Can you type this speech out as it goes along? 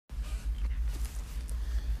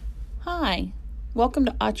Hi, welcome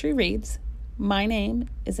to Autry Reads. My name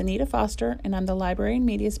is Anita Foster, and I'm the Library and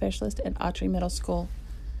Media Specialist at Autry Middle School.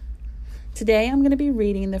 Today I'm going to be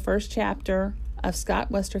reading the first chapter of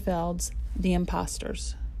Scott Westerfeld's The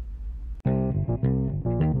Impostors.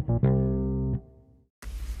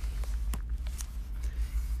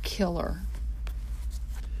 Killer.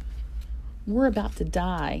 We're about to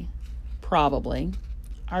die, probably.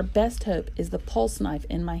 Our best hope is the pulse knife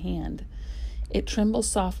in my hand. It trembles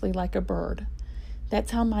softly like a bird.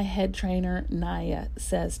 That's how my head trainer, Naya,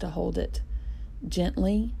 says to hold it.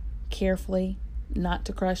 Gently, carefully, not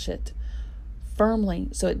to crush it. Firmly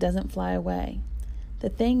so it doesn't fly away. The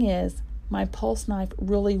thing is, my pulse knife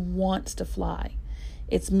really wants to fly.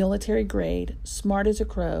 It's military grade, smart as a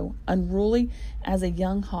crow, unruly as a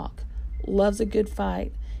young hawk, loves a good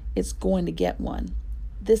fight. It's going to get one.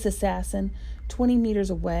 This assassin, 20 meters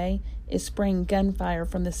away, is spraying gunfire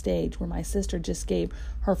from the stage where my sister just gave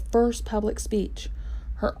her first public speech.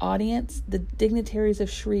 Her audience, the dignitaries of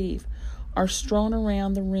Shreve, are strewn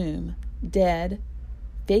around the room, dead,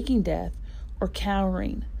 faking death, or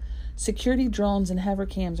cowering. Security drones and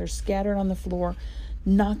hovercams are scattered on the floor,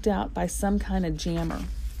 knocked out by some kind of jammer.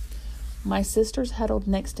 My sister's huddled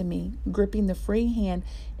next to me, gripping the free hand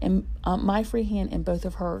and my free hand in both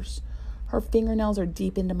of hers. Her fingernails are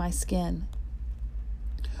deep into my skin.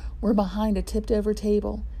 We're behind a tipped-over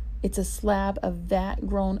table. It's a slab of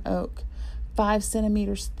vat-grown oak, 5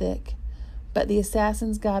 centimeters thick. But the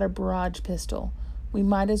assassin's got a barrage pistol. We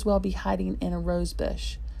might as well be hiding in a rose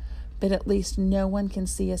bush. But at least no one can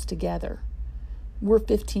see us together. We're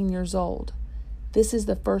 15 years old. This is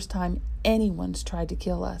the first time anyone's tried to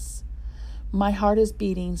kill us. My heart is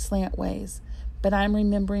beating slantways, but I'm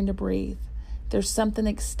remembering to breathe. There's something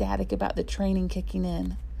ecstatic about the training kicking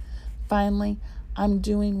in. Finally, I'm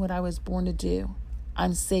doing what I was born to do.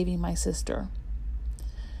 I'm saving my sister.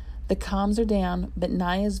 The comms are down, but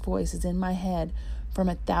Naya's voice is in my head from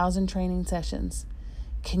 1,000 training sessions.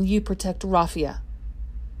 Can you protect Rafia?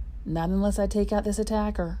 Not unless I take out this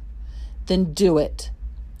attacker. Then do it.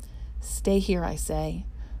 Stay here, I say.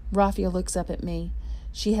 Rafia looks up at me.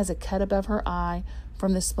 She has a cut above her eye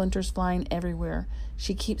from the splinters flying everywhere.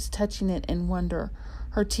 She keeps touching it in wonder.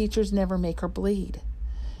 Her teachers never make her bleed.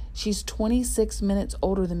 She's 26 minutes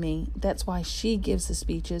older than me. That's why she gives the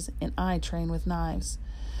speeches and I train with knives.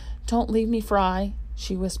 Don't leave me, Fry,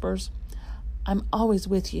 she whispers. I'm always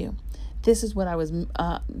with you. This is what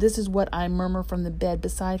I murmur from the bed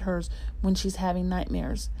beside hers when she's having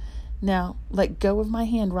nightmares. Now, let go of my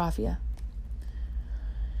hand, Rafia.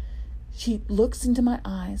 She looks into my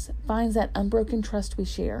eyes, finds that unbroken trust we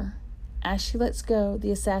share. As she lets go,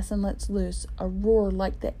 the assassin lets loose a roar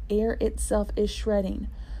like the air itself is shredding.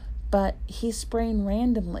 But he's spraying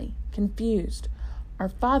randomly, confused. Our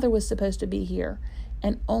father was supposed to be here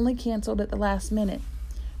and only canceled at the last minute.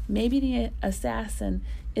 Maybe the assassin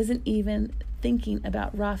isn't even thinking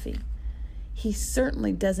about Rafi. He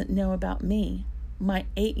certainly doesn't know about me, my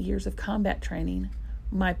 8 years of combat training,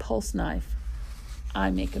 my pulse knife. I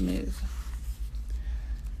make a move.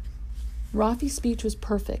 Rafi's speech was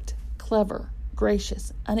perfect, clever,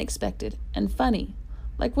 gracious, unexpected, and funny,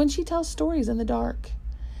 like when she tells stories in the dark.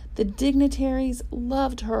 The dignitaries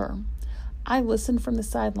loved her. I listened from the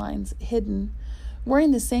sidelines, hidden,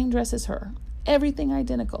 wearing the same dress as her. Everything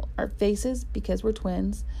identical. Our faces, because we're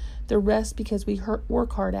twins. The rest, because we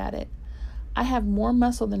work hard at it. I have more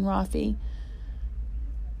muscle than Rafi,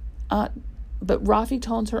 but Rafi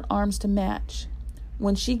tones her arms to match.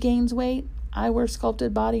 When she gains weight, I wear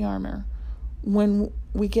sculpted body armor. When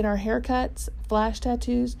we get our haircuts, flash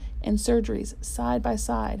tattoos, and surgeries side by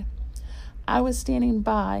side. I was standing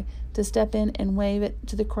by to step in and wave it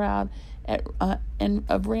to the crowd of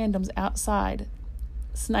randoms outside.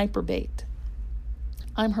 Sniper bait.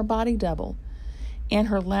 I'm her body double and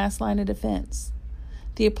her last line of defense.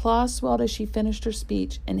 The applause swelled as she finished her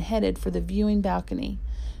speech and headed for the viewing balcony,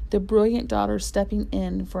 the brilliant daughter stepping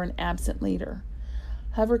in for an absent leader.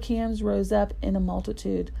 Hovercams rose up in a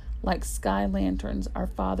multitude like sky lanterns our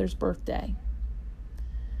father's birthday.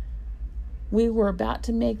 We were about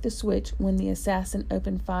to make the switch when the assassin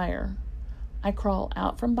opened fire. I crawl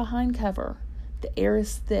out from behind cover. The air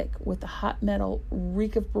is thick with the hot metal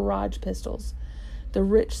reek of barrage pistols, the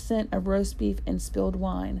rich scent of roast beef and spilled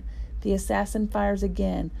wine. The assassin fires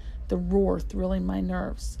again, the roar thrilling my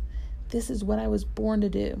nerves. This is what I was born to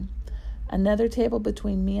do. Another table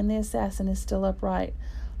between me and the assassin is still upright.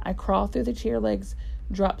 I crawl through the chair legs,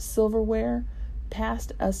 drop silverware,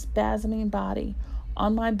 past a spasming body.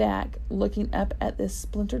 On my back, looking up at this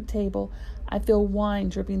splintered table, I feel wine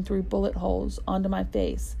dripping through bullet holes onto my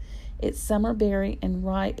face. It's summer berry and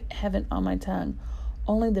ripe heaven on my tongue.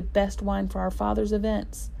 Only the best wine for our father's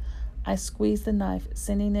events. I squeeze the knife,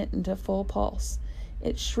 sending it into full pulse.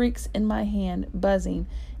 It shrieks in my hand, buzzing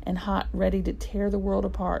and hot, ready to tear the world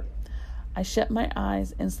apart. I shut my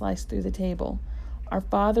eyes and slice through the table. Our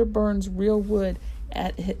father burns real wood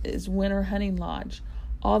at his winter hunting lodge.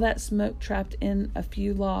 All that smoke trapped in a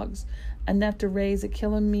few logs, enough to raise a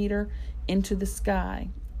kilometer into the sky.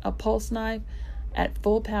 A pulse knife at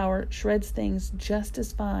full power shreds things just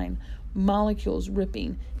as fine, molecules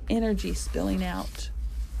ripping, energy spilling out.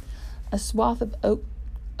 A swath of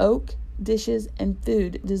oak dishes and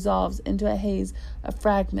food dissolves into a haze of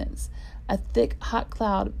fragments, a thick hot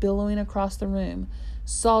cloud billowing across the room,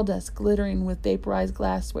 sawdust glittering with vaporized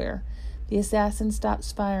glassware. The assassin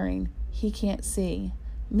stops firing. He can't see.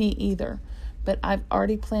 Me either. But I've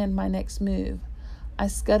already planned my next move. I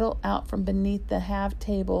scuttle out from beneath the half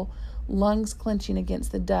table, lungs clenching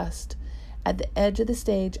against the dust. At the edge of the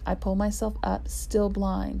stage, I pull myself up, still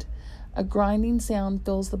blind. A grinding sound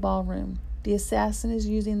fills the ballroom. The assassin is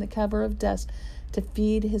using the cover of dust to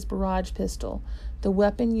feed his barrage pistol. The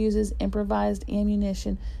weapon uses improvised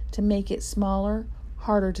ammunition to make it smaller,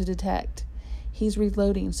 harder to detect. He's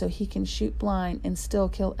reloading so he can shoot blind and still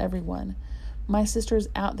kill everyone. My sister is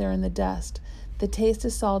out there in the dust. The taste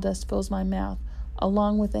of sawdust fills my mouth,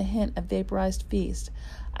 along with a hint of vaporized feast.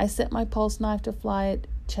 I set my pulse knife to fly at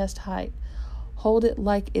chest height, hold it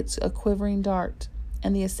like it's a quivering dart,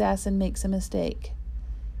 and the assassin makes a mistake.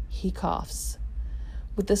 He coughs.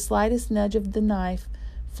 With the slightest nudge of the knife,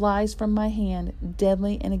 flies from my hand,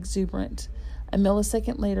 deadly and exuberant. A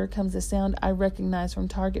millisecond later comes the sound I recognize from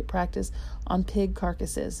target practice on pig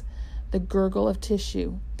carcasses, the gurgle of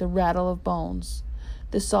tissue, the rattle of bones.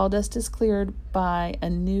 The sawdust is cleared by a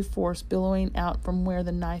new force billowing out from where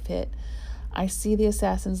the knife hit. I see the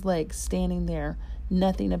assassin's legs standing there,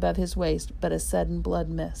 nothing above his waist but a sudden blood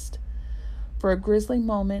mist. For a grisly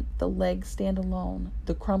moment, the legs stand alone.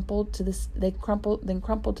 They crumple to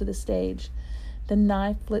the stage. The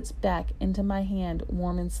knife flits back into my hand,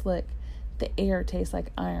 warm and slick. The air tastes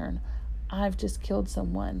like iron. I've just killed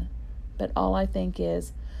someone. But all I think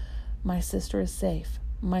is, my sister is safe.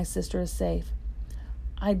 My sister is safe.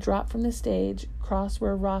 I drop from the stage, cross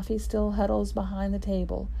where Rafi still huddles behind the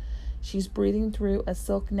table. She's breathing through a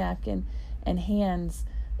silk napkin and hands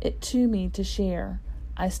it to me to share.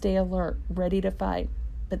 I stay alert, ready to fight,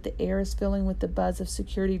 but the air is filling with the buzz of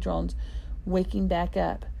security drones waking back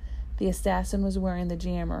up. The assassin was wearing the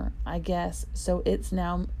jammer, I guess, so it's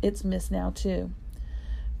missed now too.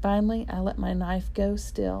 Finally, I let my knife go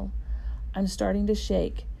still. I'm starting to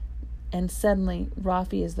shake, and suddenly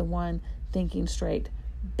Rafi is the one thinking straight.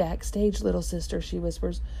 "Backstage, little sister," she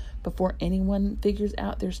whispers, before anyone figures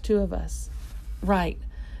out there's two of us. Right.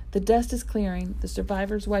 The dust is clearing, the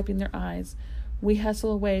survivors wiping their eyes. We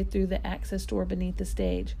hustle away through the access door beneath the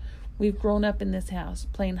stage. We've grown up in this house,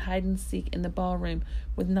 playing hide and seek in the ballroom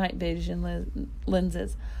with night vision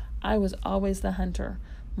lenses. I was always the hunter.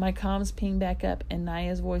 My comms ping back up, and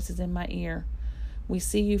Naya's voice is in my ear. "We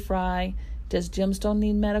see you, Fry. Does Gemstone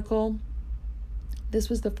need medical?" This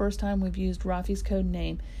was the first time we've used Rafi's code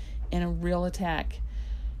name in a real attack.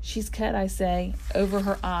 "She's cut," I say, over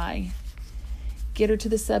her eye. "Get her to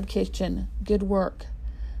the sub-kitchen. Good work."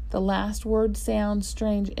 The last word sounds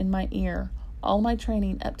strange in my ear. All my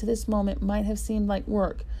training up to this moment might have seemed like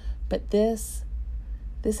work, but this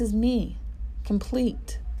is me,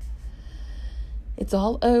 complete. "It's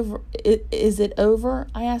all over. Is it over?"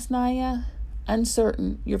 I asked Naya.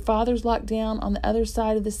 "Uncertain. Your father's locked down on the other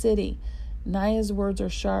side of the city." Naya's words are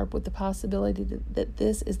sharp with the possibility that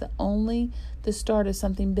this is the start of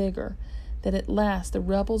something bigger, that at last the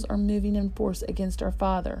rebels are moving in force against our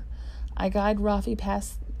father. I guide Rafi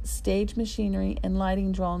past stage machinery and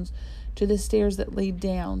lighting drones to the stairs that lead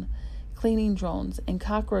down. Cleaning drones and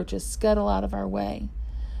cockroaches scuttle out of our way.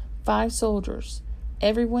 5 soldiers,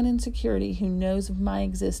 everyone in security who knows of my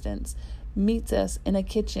existence, meets us in a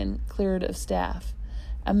kitchen cleared of staff.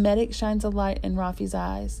 A medic shines a light in Rafi's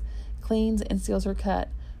eyes, cleans and seals her cut,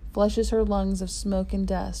 flushes her lungs of smoke and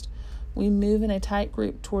dust. We move in a tight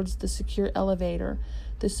group towards the secure elevator.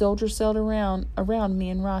 The soldiers settle around me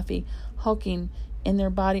and Rafi, hulking in their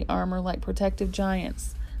body armor like protective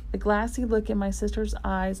giants. The glassy look in my sister's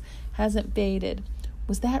eyes hasn't faded.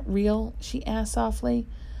 "Was that real?" she asked softly.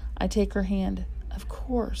 I take her hand. "Of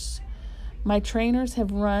course. My trainers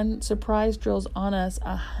have run surprise drills on us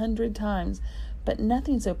 100 times, but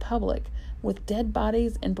nothing so public, with dead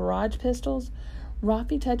bodies and barrage pistols."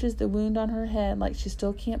 Rafi touches the wound on her head like she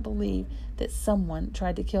still can't believe that someone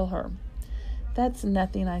tried to kill her. "That's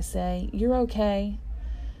nothing," I say. "You're okay."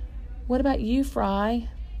 "What about you, Fry?"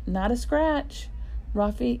 "Not a scratch."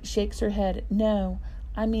 Rafi shakes her head. "No,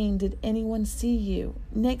 I mean, did anyone see you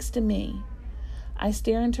next to me? I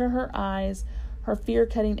stare into her eyes, her fear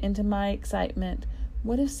cutting into my excitement.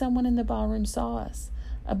 What if someone in the ballroom saw us?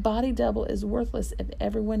 A body double is worthless if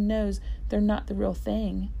everyone knows they're not the real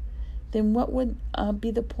thing. Then what would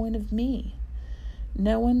be the point of me?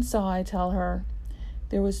 No one saw, I tell her.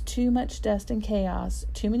 There was too much dust and chaos,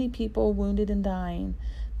 too many people wounded and dying.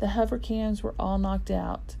 The hover cams were all knocked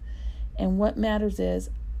out. And what matters is,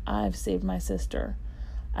 I've saved my sister.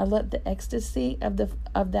 I let the ecstasy of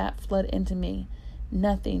that flood into me.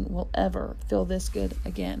 Nothing will ever feel this good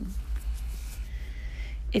again.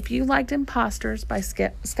 If you liked Imposters by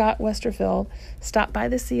Scott Westerfeld, stop by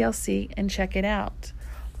the CLC and check it out.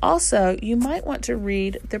 Also, you might want to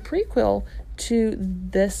read the prequel to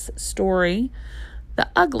this story, The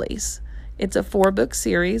Uglies. It's a 4-book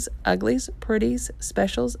series, Uglies, Pretties,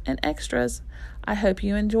 Specials, and Extras. I hope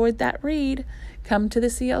you enjoyed that read. Come to the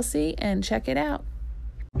CLC and check it out.